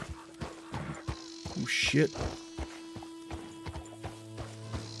 Oh, shit.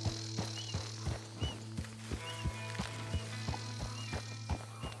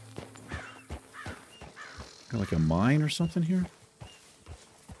 Got like a mine or something here?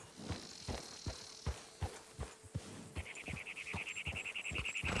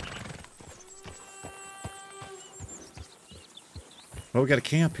 Oh, we got a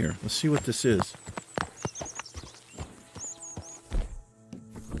camp here. Let's see what this is.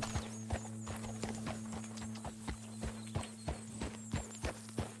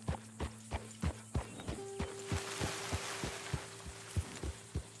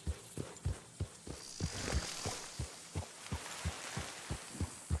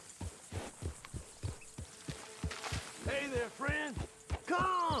 Hey there, friend.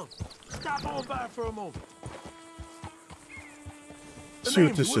 Come! Stop on by for a moment. Let's see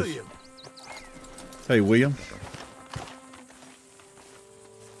what this is. Hey, William.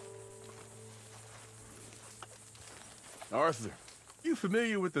 Arthur, you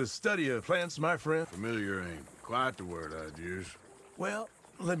familiar with the study of plants, my friend? Familiar ain't quite the word I'd use. Well,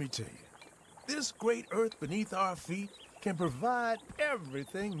 let me tell you. This great earth beneath our feet can provide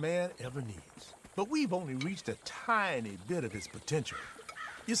everything man ever needs. But we've only reached a tiny bit of its potential.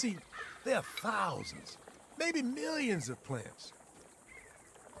 You see, there are thousands, maybe millions of plants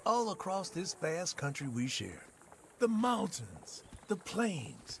all across this vast country we share. The mountains, the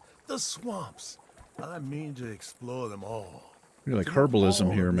plains, the swamps. I mean to explore them all. You're like To know herbalism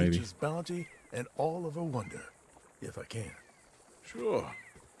all here, of maybe. nature's bounty and all of her wonder, if I can. Sure.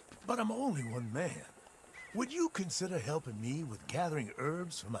 But I'm only one man. Would you consider helping me with gathering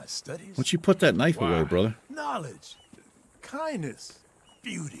herbs for my studies? Why don't you put that knife away, brother? Knowledge, kindness,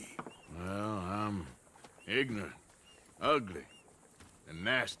 beauty. Well, I'm ignorant, ugly, and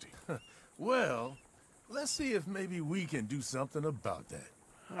nasty. Well, let's see if maybe we can do something about that.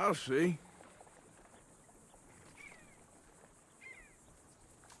 I'll see.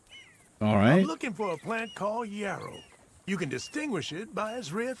 All right. I'm looking for a plant called yarrow. You can distinguish it by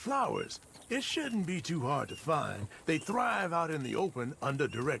its red flowers. It shouldn't be too hard to find. They thrive out in the open under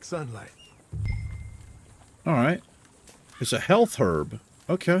direct sunlight. All right. It's a health herb.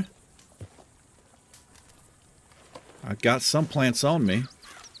 Okay. I've got some plants on me.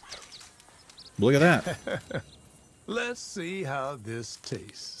 Look at that. Let's see how this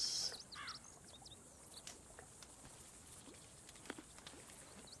tastes.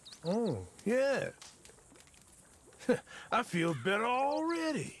 Oh, yeah. I feel better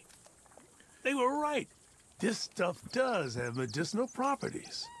already. They were right. This stuff does have medicinal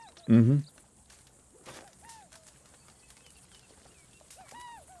properties. Mm-hmm.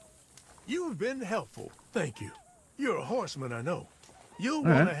 You've been helpful. Thank you. You're a horseman, I know. You'll All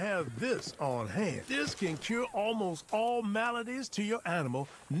want to right. have this on hand. This can cure almost all maladies to your animal,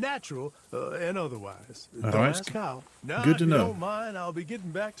 natural and otherwise. All Don't right. ask how. Now, Good to if know. you don't mind, I'll be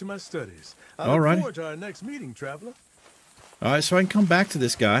getting back to my studies. I All look righty. forward to our next meeting, traveler. All right, so I can come back to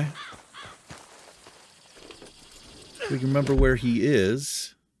this guy. We can remember where he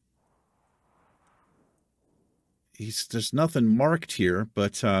is. There's nothing marked here,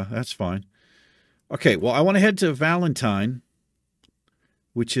 but that's fine. Okay, well, I want to head to Valentine,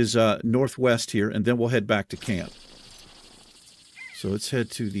 which is northwest here, and then we'll head back to camp. So let's head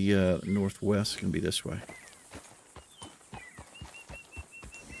to the northwest. It's going to be this way.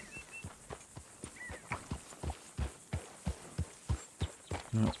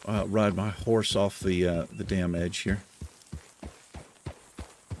 I'll ride my horse off the damn edge here.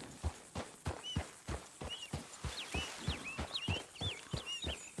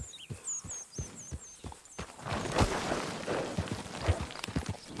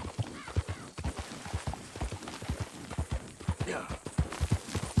 Yeah.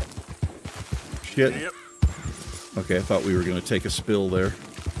 Shit. Yep. Okay, I thought we were going to take a spill there.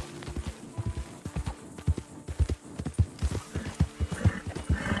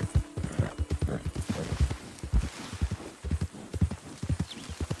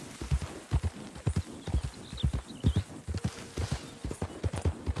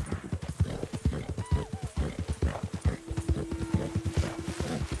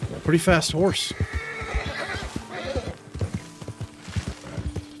 Pretty fast horse.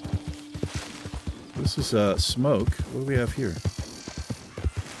 This is smoke. What do we have here?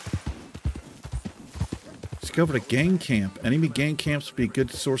 Discovered a gang camp. Enemy gang camps would be a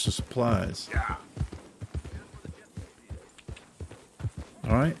good source of supplies.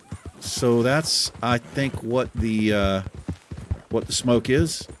 Alright. So that's, I think, what the smoke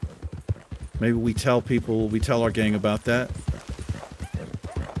is. Maybe we tell people, we tell our gang about that.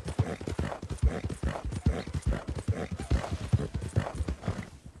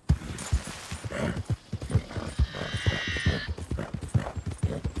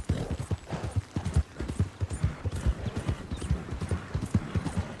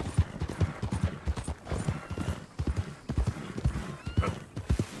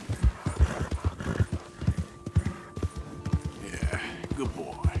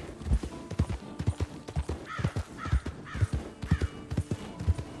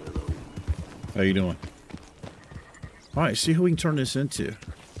 How you doing? All right, see who we can turn this into.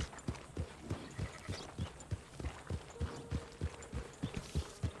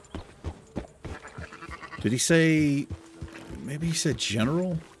 Did he say... Maybe he said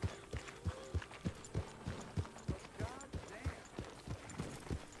general?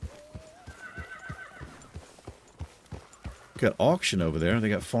 Got auction over there. They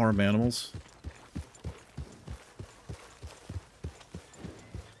got farm animals.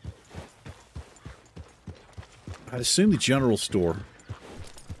 I'd assume the general store.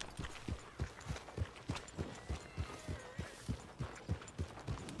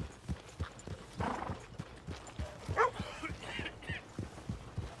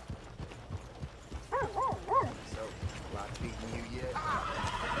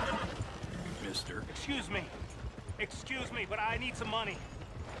 Mister. Excuse me, but I need some money.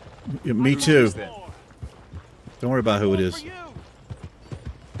 Yeah, me too. Don't worry about who it is.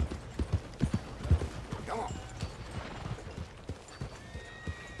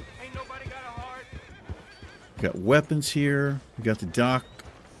 Got weapons here. We got the dock.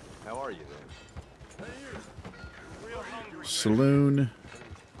 How are you then? Saloon.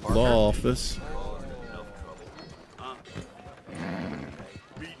 Law office.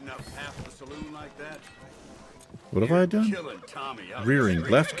 Beating up half the saloon like that? What have I done? Rearing.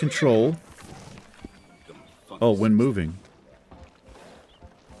 Left control. Oh, when moving.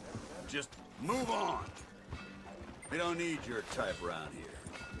 Just move on. We don't need your type around here.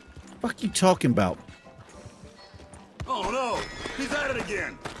 Fuck you talking about? Oh no! He's at it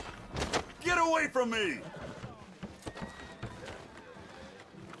again! Get away from me!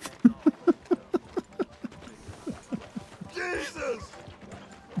 Jesus!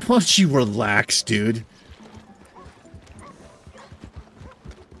 Why don't you relax, dude?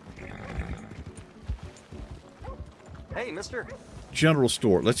 Hey, mister. General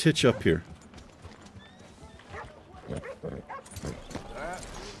store. Let's hitch up here. That was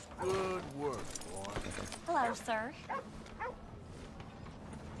good work, boy. Hello, sir.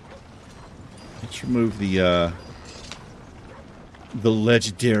 Let's remove the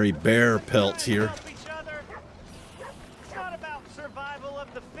legendary bear pelt here. It's not about survival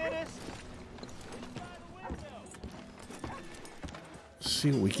of the fittest.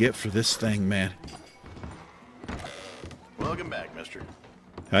 See what we get for this thing, man. Welcome back, mister.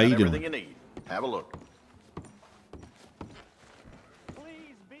 How you doing? Everything you need. Have a look.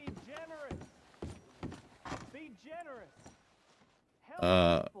 Please be generous. Be generous.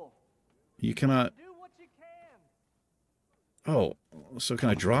 Help people. You cannot... Do what you can. Oh, so can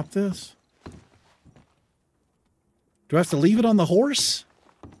I drop this? Do I have to leave it on the horse?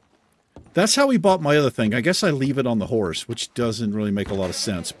 That's how we bought my other thing. I guess I leave it on the horse, which doesn't really make a lot of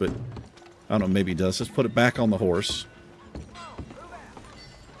sense, but I don't know, maybe it does. Let's put it back on the horse.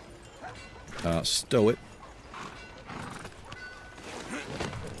 Stow it.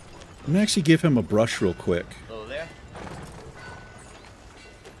 Let me actually give him a brush real quick. Hello there.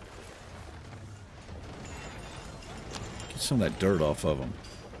 Get some of that dirt off of him.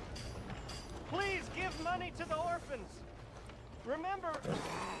 Please give money to the orphans. Remember,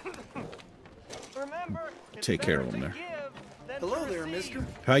 it's Take care better of them to there. give than Hello to there, receive. mister.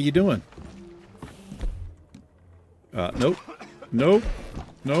 How you doing? Nope. Nope.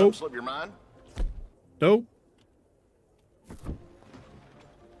 Nope. Slip your mind? Nope.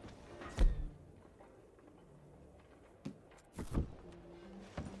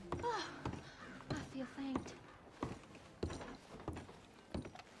 I feel faint.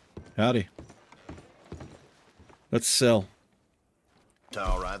 Howdy. Let's sell.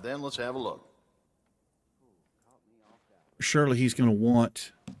 All right, then. Let's have a look. Surely he's going to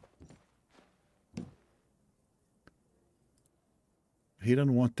want... He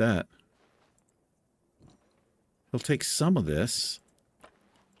doesn't want that. He'll take some of this.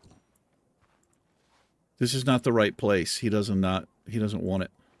 This is not the right place. He doesn't want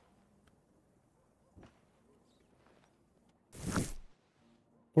it.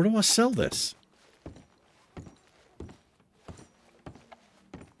 Where do I sell this?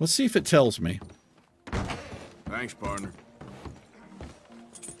 Let's see if it tells me. Thanks, partner.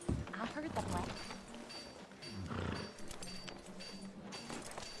 I heard the black.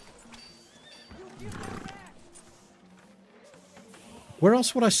 Where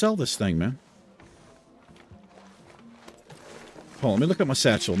else would I sell this thing, man? Hold on, let me look at my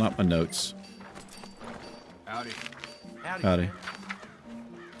satchel, not my notes. Howdy. Howdy.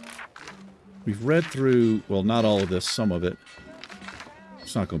 We've read through, well, not all of this, some of it.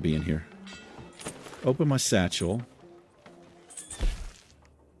 It's not going to be in here. Open my satchel.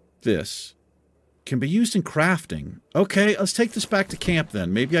 This can be used in crafting. Okay, let's take this back to camp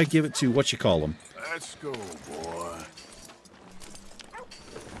then. Maybe I give it to what you call them. Let's go, boy.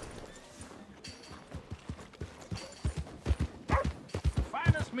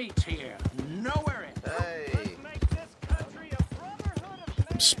 Finest meats here. Nowhere in. Hey. Let's make this country a brotherhood of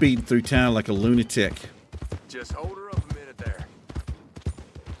I'm speeding through town like a lunatic. Just hold her up a minute there.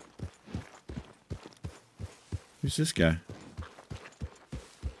 Who's this guy?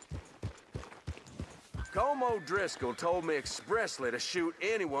 Como Driscoll told me expressly to shoot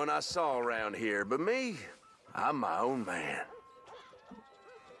anyone I saw around here, but me, I'm my own man.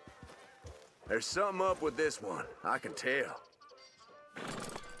 There's something up with this one, I can tell.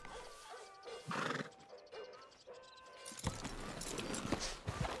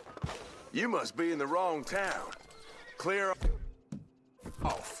 You must be in the wrong town. Clear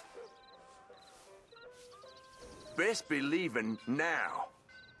off. Best be leaving now.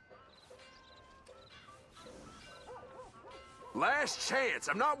 Last chance.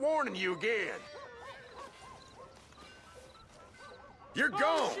 I'm not warning you again. You're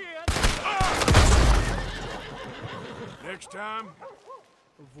gone. Next time,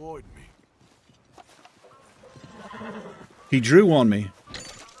 avoid me. He drew on me.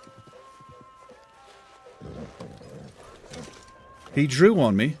 He drew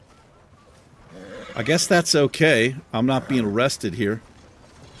on me. I guess that's okay. I'm not being arrested here.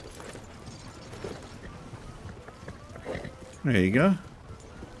 There you go.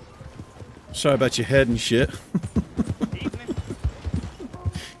 Sorry about your head and shit.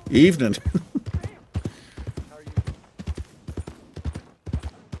 Evening.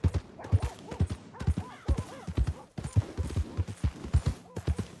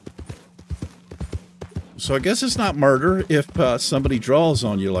 So I guess it's not murder if somebody draws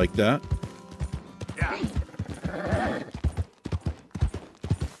on you like that.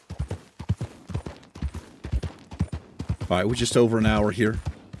 All right, we're just over an hour here.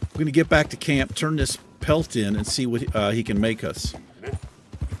 We're going to get back to camp, turn this pelt in, and see what he can make us.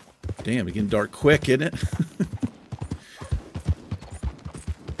 Damn, it's getting dark quick, isn't it?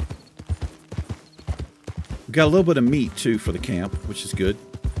 We got a little bit of meat, too, for the camp, which is good.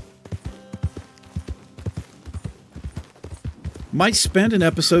 Might spend an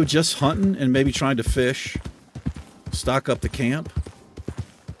episode just hunting and maybe trying to fish. Stock up the camp.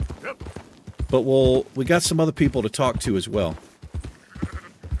 But we got some other people to talk to as well.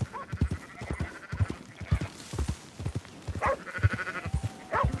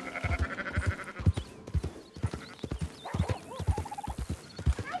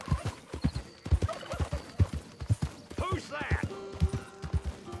 Who's that?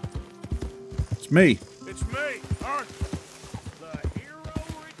 It's me. It's me, Arthur. The hero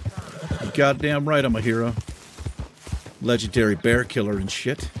returns. You goddamn right I'm a hero. Legendary bear killer and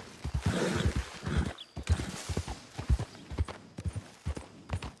shit.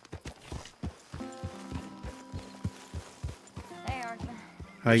 Hey, Arthur.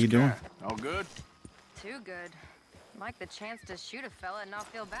 How you doing? All good? Too good. Like the chance to shoot a fella and not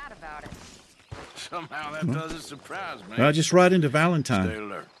feel bad about it. Somehow that doesn't surprise me. Just right into Stay Valentine.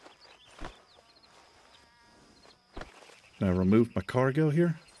 alert. I removed my cargo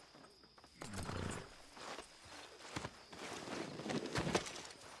here.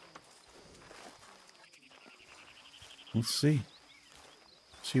 Let's see.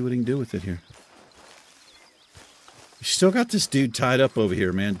 See what he can do with it here. You still got this dude tied up over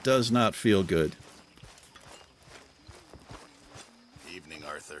here, man. Does not feel good. Evening,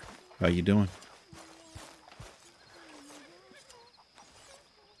 Arthur. How you doing?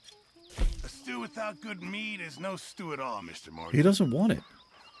 A stew without good meat is no stew at all, Mr. Morgan. He doesn't want it.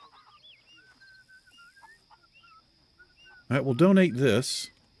 All right, we'll donate this.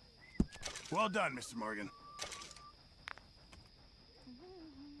 Well done, Mr. Morgan.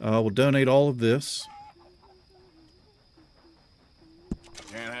 We'll donate all of this.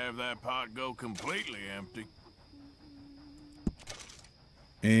 Can't have that pot go completely empty.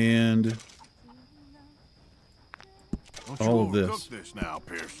 And Don't all of you this. overcook this now,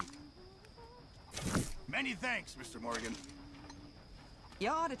 Pearson. Many thanks, Mr. Morgan. You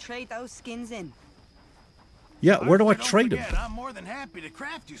ought to trade those skins in. Yeah, where do I Don't trade them? forget, I'm more than happy to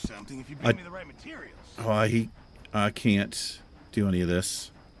craft you something if you bring me the right materials. Oh, I can't do any of this.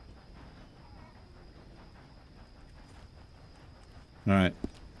 All right.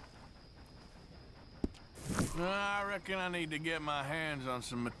 I reckon I need to get my hands on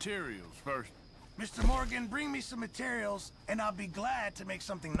some materials first. Mr. Morgan, bring me some materials, and I'll be glad to make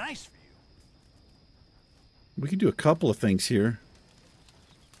something nice for you. We can do a couple of things here.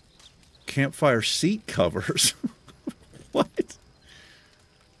 Campfire seat covers. What?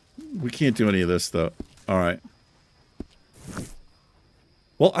 We can't do any of this, though. All right.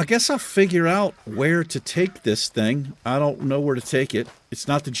 Well, I guess I'll figure out where to take this thing. I don't know where to take it. It's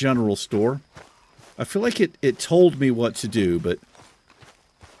not the general store. I feel like it told me what to do, but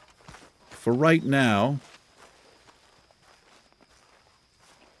for right now,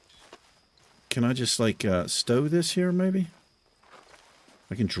 can I just, like, stow this here, maybe?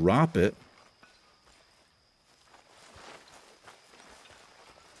 I can drop it.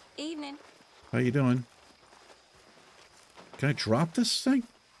 Evening. How you doing? Can I drop this thing?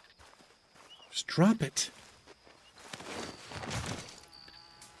 Just drop it.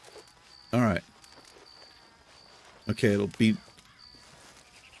 All right. Okay, it'll be...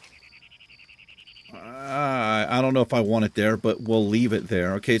 I don't know if I want it there, but we'll leave it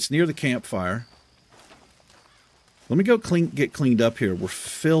there. Okay, it's near the campfire. Let me go get cleaned up here. We're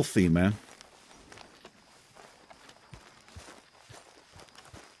filthy, man.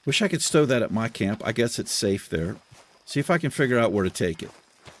 Wish I could stow that at my camp. I guess it's safe there. See if I can figure out where to take it.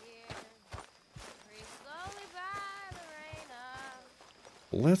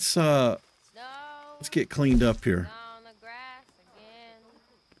 Let's get cleaned up here.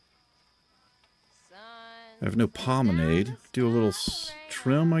 I have no pomade. Do a little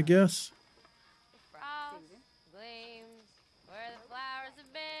trim, I guess.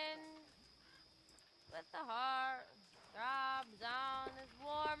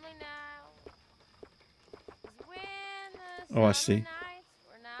 Oh, I see.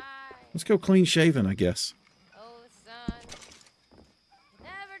 Let's go clean shaven, I guess.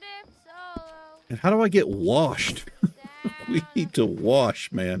 And how do I get washed? We need to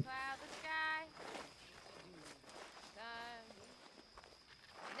wash, man.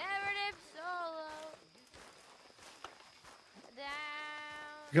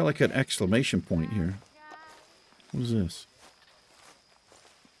 I got like an exclamation point here. What is this?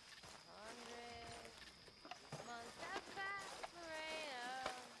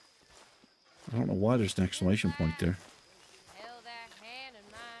 I don't know why there's an exclamation point there.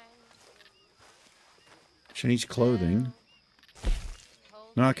 Change clothing.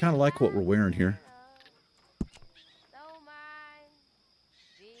 No, I kind of like what we're wearing here.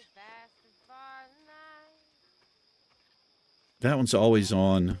 That one's always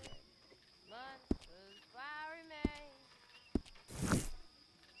on.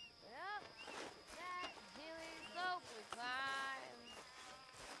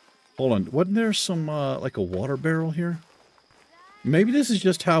 Hold on, wasn't there some, like a water barrel here? Maybe this is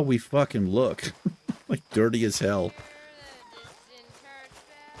just how we fucking look. Like dirty as hell.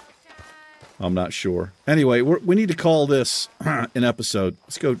 I'm not sure. Anyway, we need to call this an episode.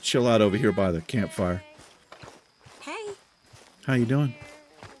 Let's go chill out over here by the campfire. Hey. How you doing?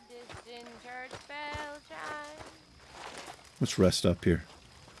 Let's rest up here.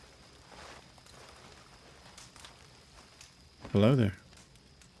 Hello there.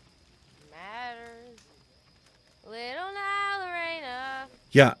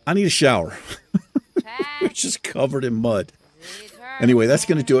 Yeah, I need a shower. It's just covered in mud. Anyway, that's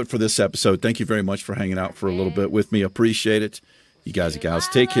going to do it for this episode. Thank you very much for hanging out for a little bit with me. Appreciate it. You guys and gals,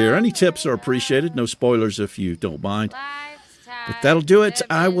 take care. Any tips are appreciated. No spoilers if you don't mind. But that'll do it.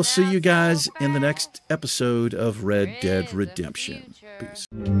 I will see you guys in the next episode of Red Dead Redemption. Peace.